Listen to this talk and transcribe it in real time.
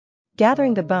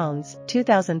Gathering the Bones,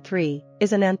 2003,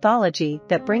 is an anthology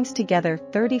that brings together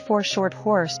 34 short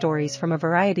horror stories from a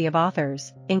variety of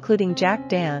authors, including Jack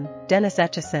Dann, Dennis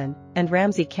Etchison, and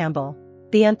Ramsey Campbell.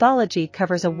 The anthology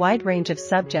covers a wide range of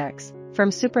subjects,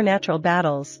 from supernatural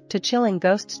battles to chilling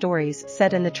ghost stories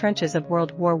set in the trenches of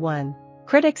World War I.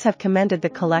 Critics have commended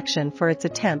the collection for its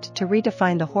attempt to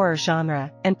redefine the horror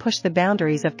genre and push the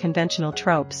boundaries of conventional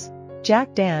tropes.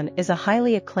 Jack Dann is a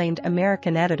highly acclaimed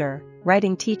American editor,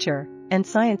 writing teacher, and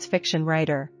science fiction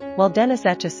writer, while Dennis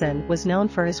Etchison was known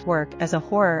for his work as a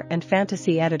horror and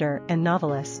fantasy editor and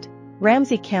novelist.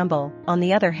 Ramsey Campbell, on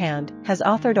the other hand, has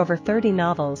authored over 30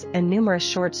 novels and numerous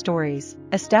short stories,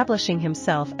 establishing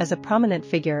himself as a prominent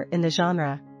figure in the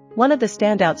genre. One of the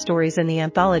standout stories in the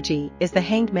anthology is The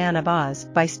Hanged Man of Oz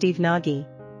by Steve Nagy.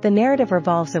 The narrative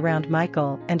revolves around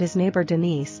Michael and his neighbor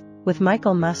Denise, with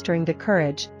Michael mustering the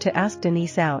courage to ask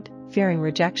Denise out, fearing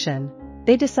rejection.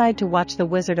 They decide to watch The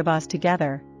Wizard of Oz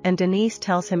together, and Denise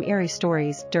tells him eerie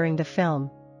stories during the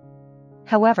film.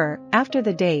 However, after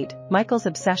the date, Michael's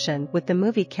obsession with the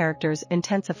movie characters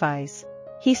intensifies.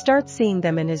 He starts seeing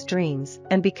them in his dreams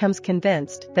and becomes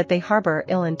convinced that they harbor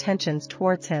ill intentions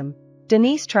towards him.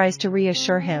 Denise tries to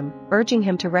reassure him, urging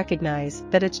him to recognize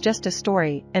that it's just a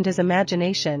story and his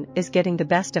imagination is getting the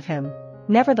best of him.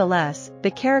 Nevertheless,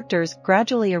 the characters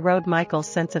gradually erode Michael's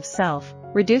sense of self,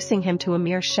 reducing him to a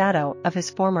mere shadow of his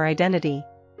former identity.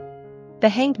 The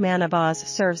Hanged Man of Oz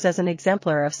serves as an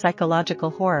exemplar of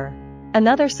psychological horror.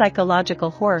 Another psychological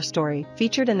horror story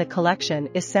featured in the collection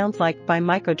is Sounds Like by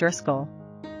Mike O'Driscoll.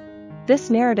 This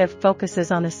narrative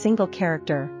focuses on a single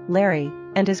character, Larry,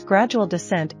 and his gradual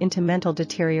descent into mental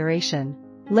deterioration.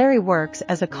 Larry works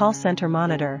as a call center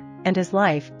monitor, and his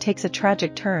life takes a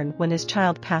tragic turn when his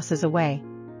child passes away.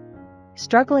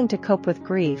 Struggling to cope with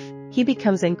grief, he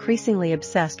becomes increasingly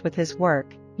obsessed with his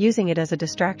work, using it as a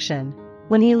distraction.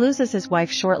 When he loses his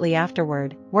wife shortly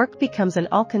afterward, work becomes an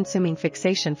all-consuming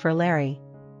fixation for Larry.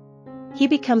 He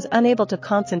becomes unable to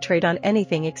concentrate on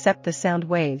anything except the sound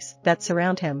waves that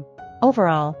surround him.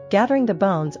 Overall, Gathering the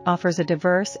Bones offers a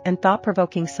diverse and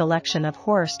thought-provoking selection of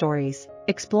horror stories,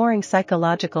 exploring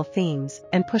psychological themes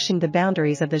and pushing the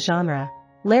boundaries of the genre.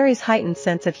 Larry's heightened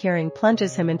sense of hearing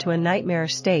plunges him into a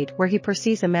nightmarish state where he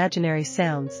perceives imaginary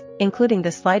sounds, including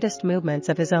the slightest movements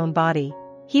of his own body.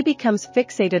 He becomes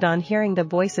fixated on hearing the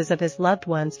voices of his loved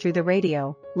ones through the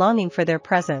radio, longing for their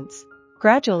presence.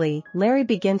 Gradually, Larry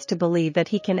begins to believe that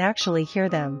he can actually hear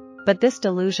them, but this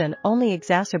delusion only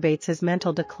exacerbates his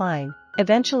mental decline,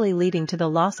 eventually leading to the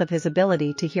loss of his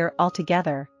ability to hear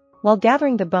altogether. While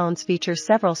Gathering the Bones features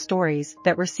several stories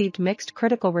that received mixed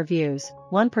critical reviews,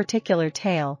 one particular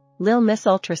tale, Lil Miss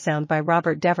Ultrasound by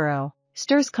Robert Devereaux,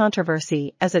 stirs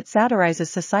controversy as it satirizes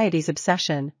society's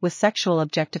obsession with sexual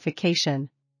objectification.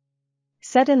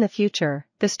 Set in the future,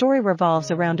 the story revolves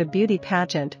around a beauty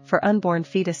pageant for unborn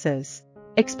fetuses.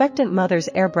 Expectant mothers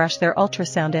airbrush their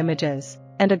ultrasound images,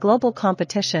 and a global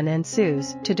competition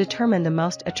ensues to determine the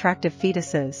most attractive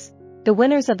fetuses. The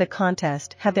winners of the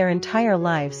contest have their entire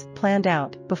lives planned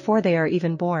out before they are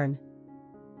even born.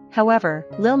 However,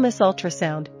 Lil Miss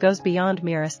Ultrasound goes beyond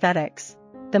mere aesthetics.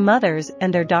 The mothers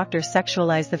and their doctors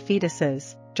sexualize the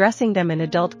fetuses, dressing them in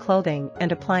adult clothing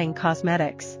and applying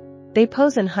cosmetics. They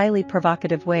pose in highly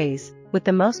provocative ways, with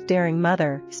the most daring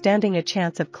mother standing a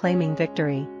chance of claiming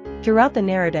victory. Throughout the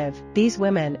narrative, these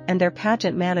women and their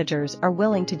pageant managers are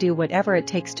willing to do whatever it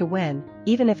takes to win,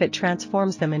 even if it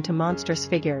transforms them into monstrous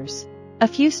figures. A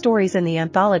few stories in the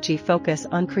anthology focus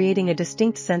on creating a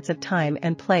distinct sense of time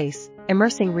and place,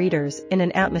 immersing readers in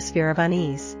an atmosphere of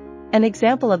unease. An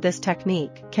example of this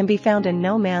technique can be found in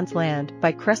No Man's Land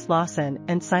by Chris Lawson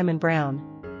and Simon Brown.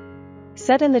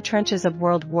 Set in the trenches of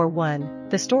World War I,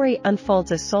 the story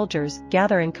unfolds as soldiers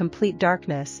gather in complete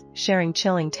darkness, sharing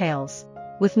chilling tales.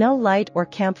 With no light or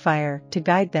campfire to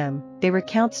guide them, they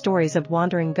recount stories of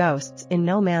wandering ghosts in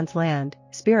no man's land,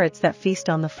 spirits that feast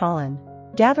on the fallen.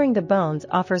 Gathering the Bones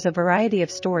offers a variety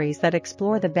of stories that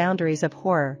explore the boundaries of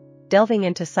horror, delving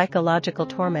into psychological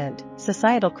torment,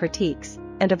 societal critiques,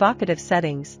 and evocative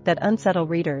settings that unsettle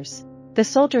readers. The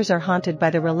soldiers are haunted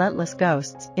by the relentless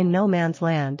ghosts in no man's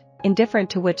land,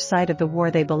 indifferent to which side of the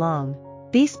war they belong.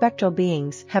 These spectral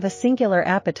beings have a singular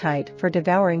appetite for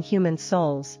devouring human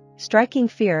souls, striking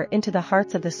fear into the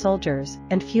hearts of the soldiers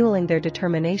and fueling their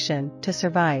determination to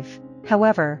survive.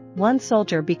 However, one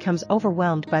soldier becomes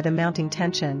overwhelmed by the mounting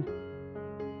tension.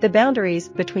 The boundaries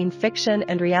between fiction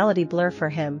and reality blur for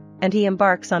him, and he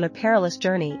embarks on a perilous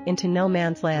journey into no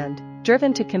man's land,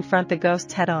 driven to confront the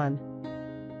ghosts head-on.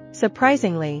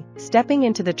 Surprisingly, stepping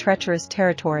into the treacherous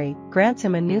territory grants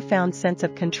him a newfound sense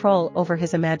of control over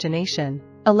his imagination,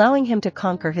 allowing him to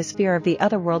conquer his fear of the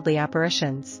otherworldly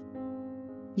apparitions.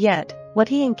 Yet, what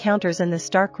he encounters in the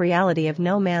stark reality of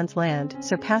no man's land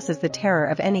surpasses the terror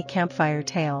of any campfire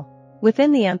tale.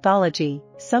 Within the anthology,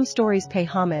 some stories pay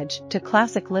homage to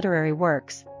classic literary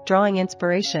works, drawing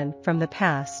inspiration from the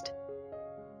past.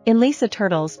 In Lisa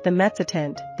Turtle's The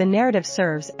Mezzotint, the narrative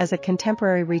serves as a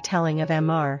contemporary retelling of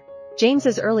M.R.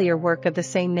 James's earlier work of the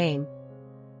same name.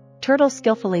 Turtle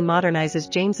skillfully modernizes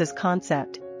James's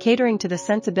concept, catering to the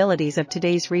sensibilities of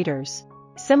today's readers.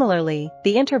 Similarly,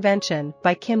 The Intervention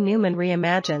by Kim Newman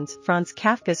reimagines Franz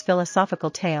Kafka's philosophical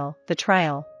tale, The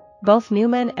Trial. Both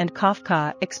Newman and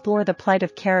Kafka explore the plight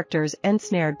of characters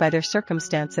ensnared by their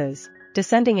circumstances,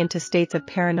 descending into states of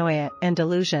paranoia and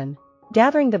delusion.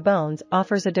 Gathering the Bones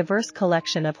offers a diverse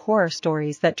collection of horror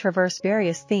stories that traverse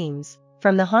various themes,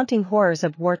 from the haunting horrors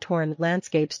of war-torn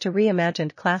landscapes to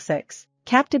reimagined classics,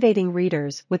 captivating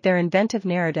readers with their inventive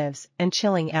narratives and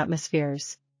chilling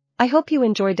atmospheres. I hope you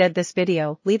enjoyed this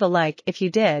video. Leave a like if you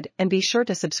did and be sure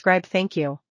to subscribe. Thank you.